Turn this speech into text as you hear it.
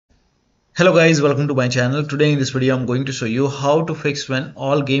Hello guys, welcome to my channel. Today in this video I'm going to show you how to fix when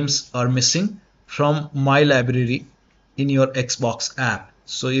all games are missing from my library in your Xbox app.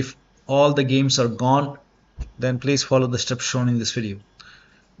 So if all the games are gone, then please follow the steps shown in this video.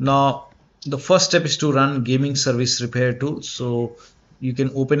 Now the first step is to run gaming service repair tool. So you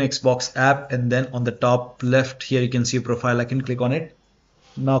can open Xbox app and then on the top left here you can see a profile icon. Click on it.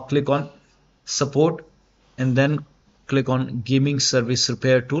 Now click on support and then click on gaming service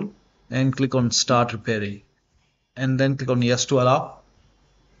repair tool and click on start repairing and then click on yes to allow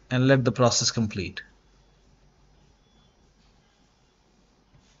and let the process complete.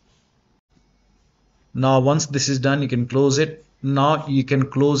 Now once this is done you can close it. Now you can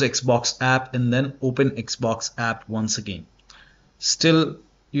close Xbox app and then open Xbox app once again. Still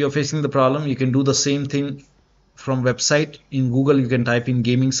you're facing the problem, you can do the same thing from website. In Google you can type in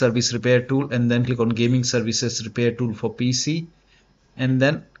gaming service repair tool and then click on gaming services repair tool for PC, and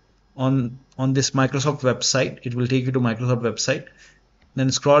then on this Microsoft website it will take you to Microsoft website.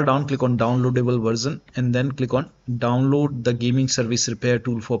 Then scroll down, click on downloadable version and then click on download the gaming service repair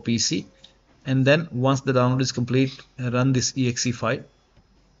tool for PC, and then once the download is complete run this exe file.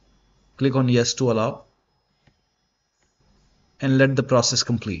 Click on yes to allow and let the process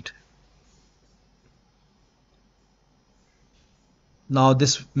complete. Now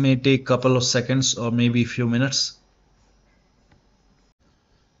this may take a couple of seconds or maybe a few minutes.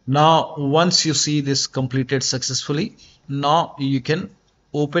 Now once you see this completed successfully, now you can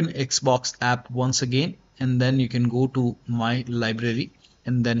open Xbox app once again and then you can go to my library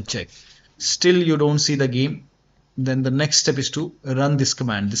and then check. Still you don't see the game, then the next step is to run this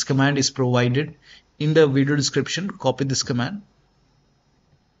command. This command is provided in the video description. Copy this command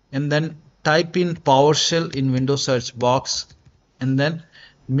and then type in PowerShell in Windows search box and then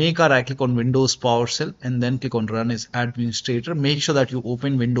make a right click on Windows PowerShell and then click on run as administrator. Make sure that you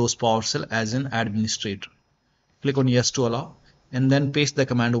open Windows PowerShell as an administrator. Click on yes to allow and then paste the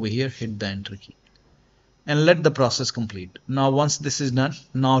command over here, hit the enter key and let the process complete. Now once this is done,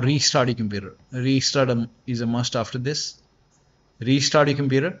 now restart your computer. Restart is a must after this. Restart your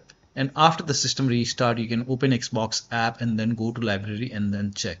computer, and after the system restart you can open Xbox app and then go to library and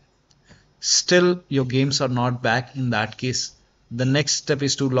then check. Still your games are not back. In that case the next step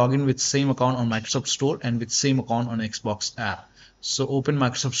is to log in with same account on Microsoft Store and with same account on Xbox app. So open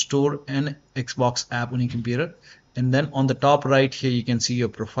Microsoft Store and Xbox app on your computer, and then on the top right here you can see your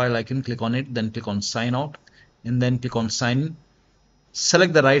profile icon. Click on it, then click on sign out and then click on sign in.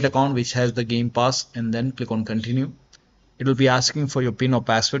 Select the right account which has the Game Pass and then click on continue. It will be asking for your PIN or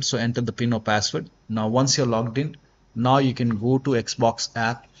password, so enter the PIN or password. Now once you're logged in, now you can go to Xbox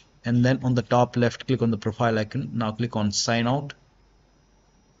app and then on the top left click on the profile icon. Now click on sign out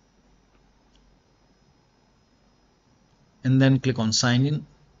and then click on sign in,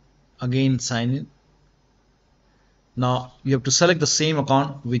 again sign in. Now you have to select the same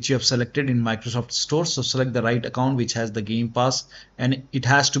account which you have selected in Microsoft Store. So select the right account which has the Game Pass, and it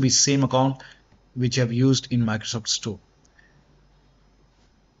has to be same account which you have used in Microsoft Store.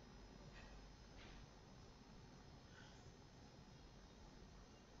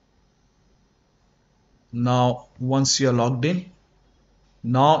 Now once you are logged in,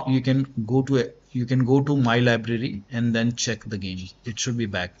 now you can go to my library and then check the game. It should be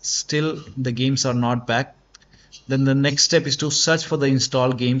back. Still the games are not back. Then the next step is to search for the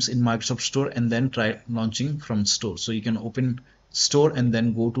installed games in Microsoft Store and then try launching from store. So you can open store and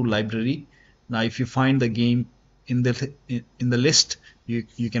then go to library. Now if you find the game in the list,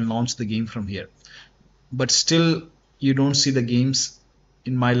 you can launch the game from here. But still you don't see the games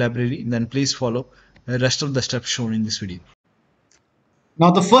in my library, then please follow the rest of the steps shown in this video.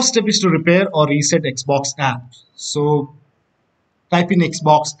 Now the first step is to repair or reset Xbox app. So type in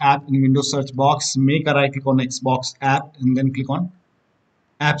Xbox app in Windows search box, make a right click on Xbox app and then click on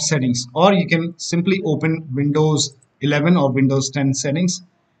app settings, or you can simply open Windows 11 or Windows 10 settings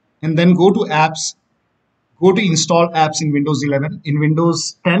and then go to apps, go to install apps in Windows 11. In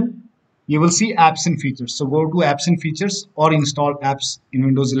Windows 10 you will see apps and features, so go to apps and features or install apps in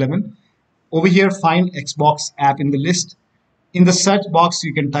Windows 11. Over here find Xbox app in the list. In the search box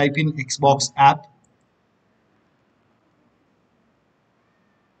you can type in Xbox app.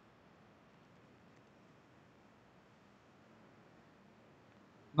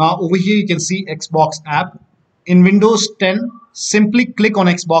 Now over here you can see Xbox app. In Windows 10, simply click on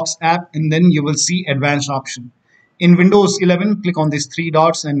Xbox app and then you will see advanced option. In Windows 11, click on these three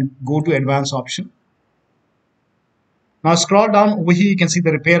dots and go to advanced option. Now scroll down, over here you can see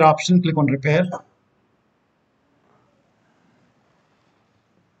the repair option. Click on repair.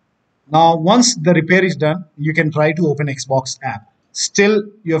 Now once the repair is done, you can try to open Xbox app. still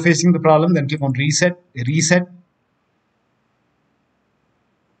you're facing the problem, then click on reset.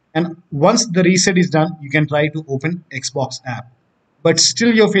 And once the reset is done, you can try to open Xbox app. But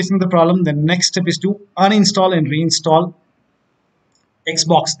still you're facing the problem, the next step is to uninstall and reinstall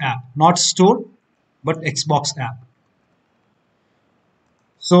Xbox app, not store, but Xbox app.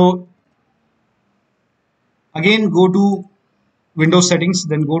 So again, go to Windows settings,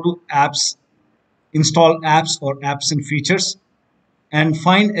 then go to apps, install apps or apps and features, and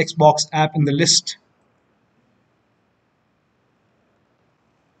find Xbox app in the list.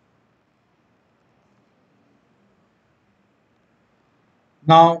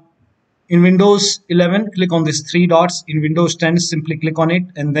 Now in Windows 11, click on these three dots. In Windows 10, simply click on it,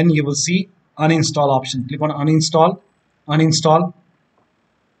 and then you will see uninstall option. Click on uninstall, uninstall.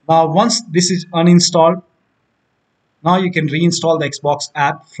 Now once this is uninstalled, now you can reinstall the Xbox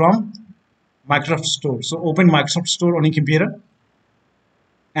app from Microsoft Store. So open Microsoft Store on your computer,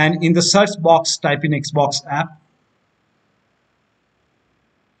 and in the search box type in Xbox app.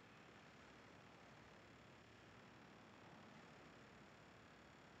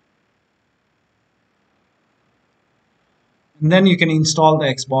 And then you can install the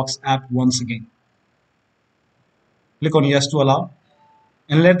Xbox app once again. Click on yes to allow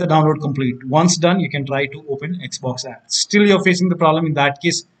and let the download complete. Once done, you can try to open Xbox app. Still you're facing the problem. In that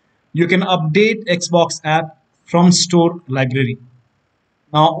case, you can update Xbox app from store library.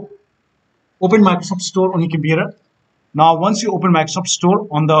 Now open Microsoft Store on your computer. Now once you open Microsoft Store,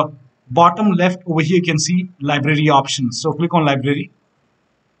 on the bottom left over here you can see library options. So click on library.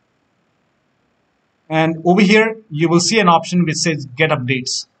 And over here you will see an option which says get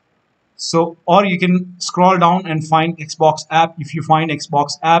updates. So, or you can scroll down and find Xbox app. If you find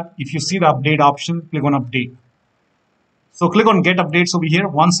Xbox app, if you see the update option, click on update. So click on get updates over here.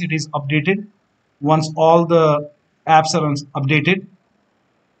 Once it is updated, once all the apps are updated,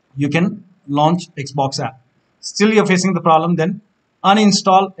 you can launch Xbox app. Still you're facing the problem, then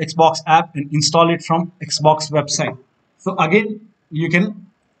uninstall Xbox app and install it from Xbox website. So again, you can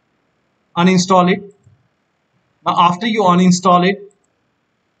uninstall it. Now after you uninstall it,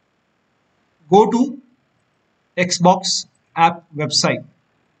 go to Xbox app website.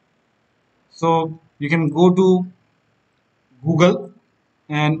 So you can go to Google,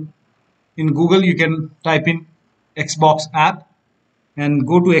 and in Google you can type in Xbox app and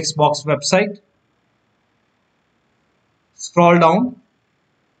go to Xbox website. Scroll down.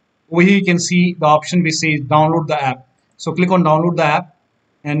 Over here you can see the option which says download the app. So click on download the app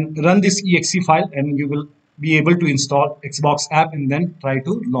and run this exe file, and you will be able to install Xbox app and then try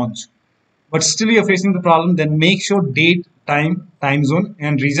to launch. But still you're facing the problem, then make sure date, time, time zone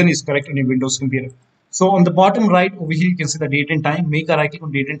and region is correct on your Windows computer. So on the bottom right over here you can see the date and time. Make a right click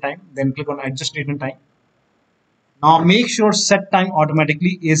on date and time, then click on adjust date and time. Now make sure set time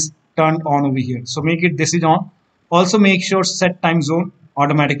automatically is turned on over here. So make it this is on. Also make sure set time zone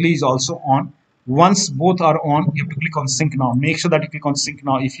automatically is also on. Once both are on, you have to click on sync now. Make sure that you click on sync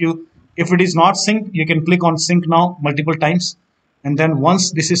now. If it is not synced, you can click on sync now multiple times. And then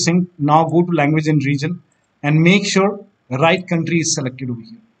once this is synced, now go to language and region and make sure the right country is selected over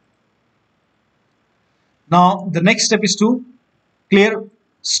here. Now the next step is to clear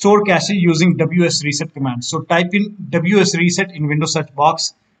store cache using wsreset command. So type in wsreset in Windows search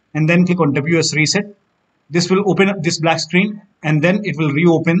box and then click on wsreset. This will open up this black screen and then it will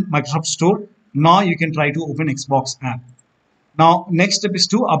reopen Microsoft Store. Now you can try to open Xbox app. Now next step is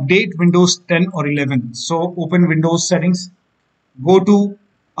to update Windows 10 or 11. So open Windows settings, go to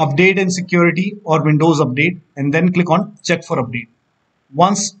update and security or Windows update and then click on check for update.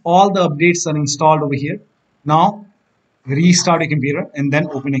 Once all the updates are installed over here, now restart your computer and then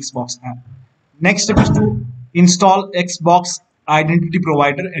open Xbox app. Next step is to install Xbox Identity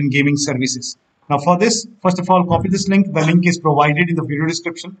Provider and Gaming Services. Now for this, first of all, copy this link. The link is provided in the video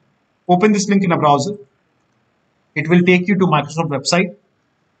description. Open this link in a browser. It will take you to Microsoft website.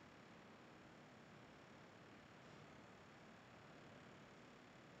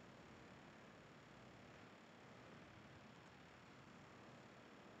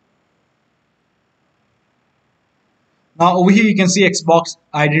 Now over here you can see Xbox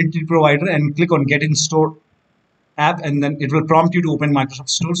Identity Provider and click on Get in Store app and then it will prompt you to open Microsoft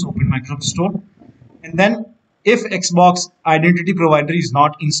Store. So open Microsoft Store and then if Xbox Identity Provider is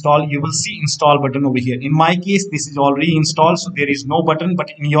not installed, you will see install button over here. In my case, this is already installed, so there is no button. But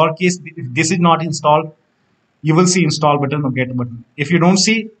in your case, if this is not installed, you will see install button or get button. If you don't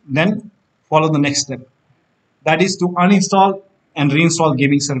see, then follow the next step. That is to uninstall and reinstall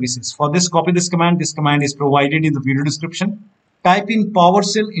gaming services. For this, copy this command. This command is provided in the video description. Type in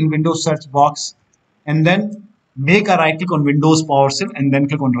PowerShell in Windows search box and then make a right click on Windows PowerShell and then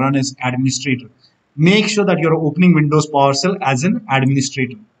click on Run as Administrator. Make sure that you're opening Windows PowerShell as an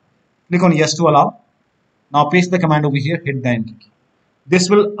administrator. Click on Yes to allow. Now paste the command over here, hit the Enter key. This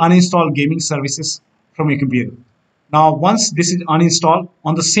will uninstall gaming services from your computer. Now once this is uninstalled,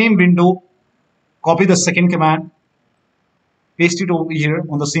 on the same window, copy the second command, paste it over here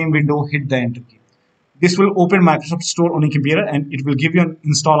on the same window, hit the Enter key. This will open Microsoft Store on your computer and it will give you an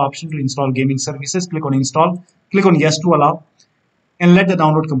install option to install gaming services. Click on Install, click on Yes to allow, and let the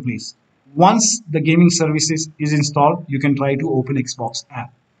download complete. Once the gaming services is installed, you can try to open Xbox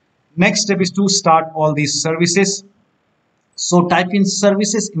app. Next step is to start all these services. So type in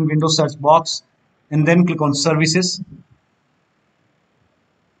services in Windows search box and then click on services.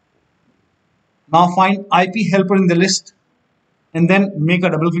 Now find IP helper in the list and then make a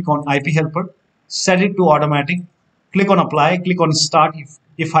double click on IP helper. Set it to automatic. Click on apply. Click on start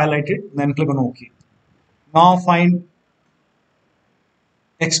if highlighted. Then click on OK. Now find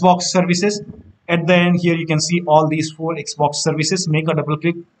Xbox services. At the end here you can see all these 4 Xbox services. Make a double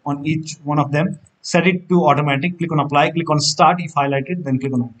click on each one of them. Set it to automatic. Click on apply. Click on start if highlighted. Then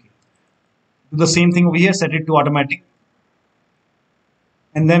click on OK. Do the same thing over here. Set it to automatic.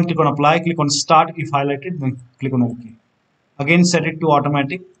 And then click on apply. Click on start if highlighted. Then click on OK. Again set it to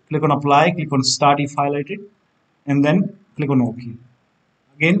automatic. Click on apply. Click on start if highlighted. And then click on OK.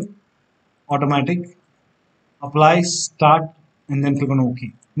 Again automatic. Apply, start, and then click on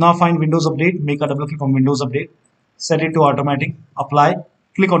OK. Now find Windows Update, make a double click on Windows Update, set it to automatic, apply,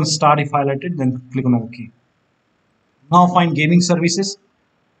 click on start if highlighted, then click on OK. Now find gaming services.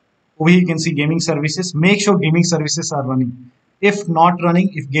 Over here you can see gaming services. Make sure gaming services are running. If not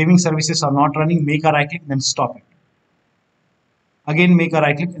running, if gaming services are not running, make a right click, then stop it. Again make a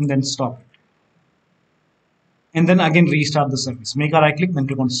right click and then stop it. And then again restart the service. Make a right click, then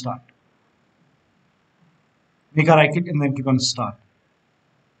click on start. Make a right click and then click on start.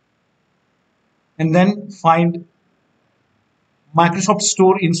 And then find Microsoft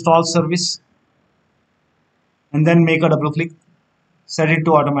Store install service and then make a double click, set it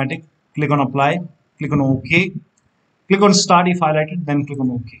to automatic, click on apply, click on OK, click on start if highlighted, then click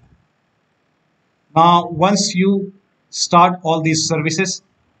on OK. Now once you start all these services,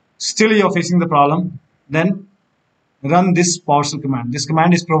 still you're facing the problem, then run this PowerShell command. This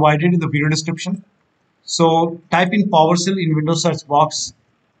command is provided in the video description. So type in PowerShell in Windows search box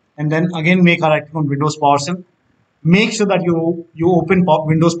and then again make a right click on Windows PowerShell. Make sure that you open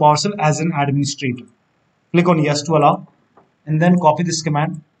Windows PowerShell as an administrator. Click on Yes to allow and then copy this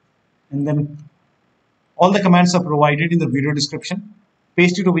command and then all the commands are provided in the video description.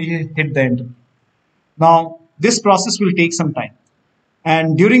 Paste it over here, hit the enter. Now this process will take some time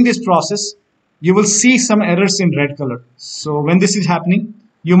and during this process you will see some errors in red color. So when this is happening,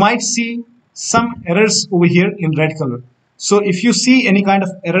 you might see some errors over here in red color. So if you see any kind of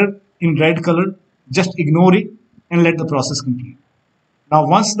error in red color, just ignore it and let the process complete. Now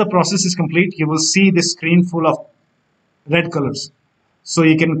once the process is complete, you will see this screen full of red colors. So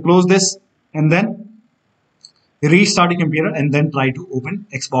you can close this and then restart your computer and then try to open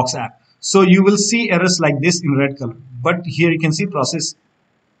Xbox app. So you will see errors like this in red color, but here you can see process,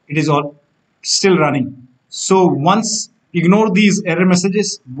 it is all still running. So once ignore these error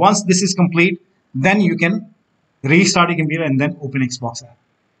messages, once this is complete, then you can restart your computer and then open Xbox app.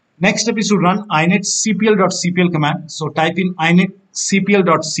 Next step is to run inetcpl.cpl command. So type in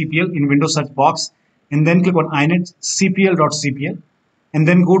inetcpl.cpl in Windows search box and then click on inetcpl.cpl and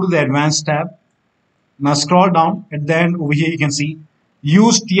then go to the advanced tab. Now scroll down at the end over here you can see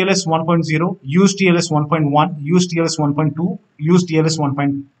use TLS 1.0, use TLS 1.1, use TLS 1.2, use TLS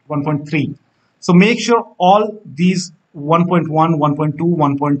 1.3. So make sure all these 1.1, 1.2,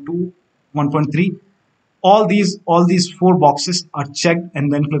 1.2, 1.3, all these 4 boxes are checked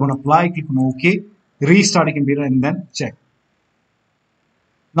and then click on apply, click on OK, restart your computer and then check.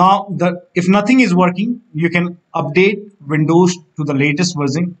 Now, if nothing is working, you can update Windows to the latest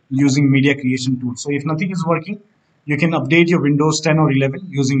version using Media Creation tool. So if nothing is working, you can update your Windows 10 or 11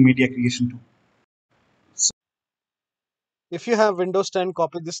 using Media Creation tool. So If you have Windows 10,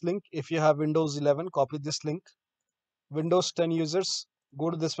 copy this link. If you have Windows 11, copy this link. Windows 10 users, go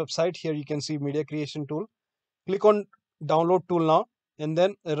to this website. Here you can see Media Creation tool. Click on download tool now and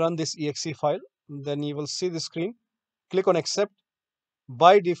then run this exe file. Then you will see the screen. Click on accept.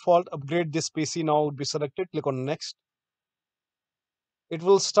 By default, upgrade this PC now would be selected. Click on next. It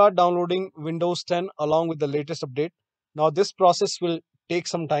will start downloading Windows 10 along with the latest update. Now this process will take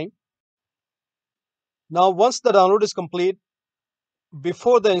some time. Now once the download is complete,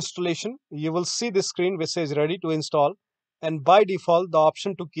 before the installation, you will see this screen which says ready to install, and by default the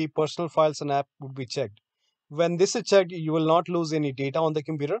option to keep personal files and app would be checked. When this is checked, you will not lose any data on the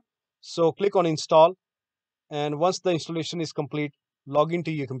computer. So click on install, and once the installation is complete, log into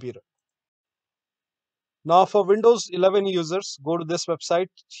your computer. Now for Windows 11 users, go to this website.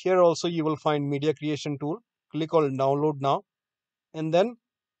 Here also you will find media creation tool. Click on download now, and then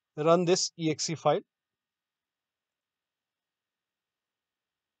run this exe file.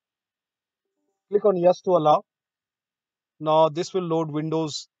 Click on yes to allow. Now this will load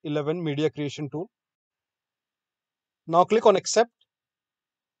Windows 11 media creation tool. Now click on accept.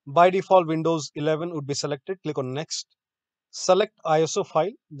 By default, Windows 11 would be selected. Click on next. Select ISO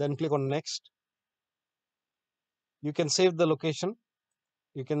file, then click on next. You can save the location.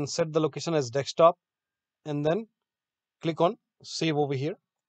 You can set the location as desktop, and then click on save over here.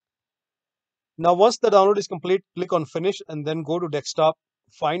 Now once the download is complete, click on finish and then go to desktop,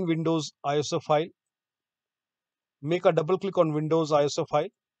 find Windows ISO file, make a double click on Windows ISO file,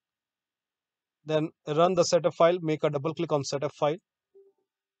 then run the setup file, make a double click on setup file,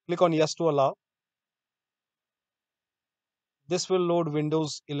 click on yes to allow. This will load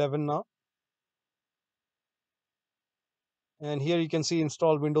Windows 11 now. And here you can see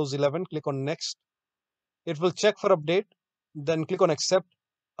install Windows 11, click on next. It will check for update, then click on accept.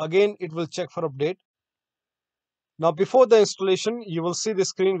 Again, it will check for update. Now before the installation, you will see the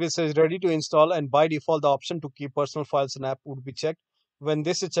screen which says ready to install, and by default the option to keep personal files and app would be checked. When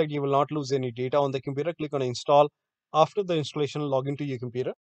this is checked, you will not lose any data on the computer. Click on install. After the installation, log into your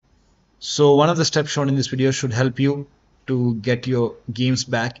computer. So one of the steps shown in this video should help you to get your games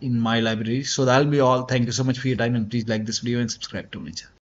back in my library. So that'll be all. Thank you so much for your time, and please like this video and subscribe to my channel.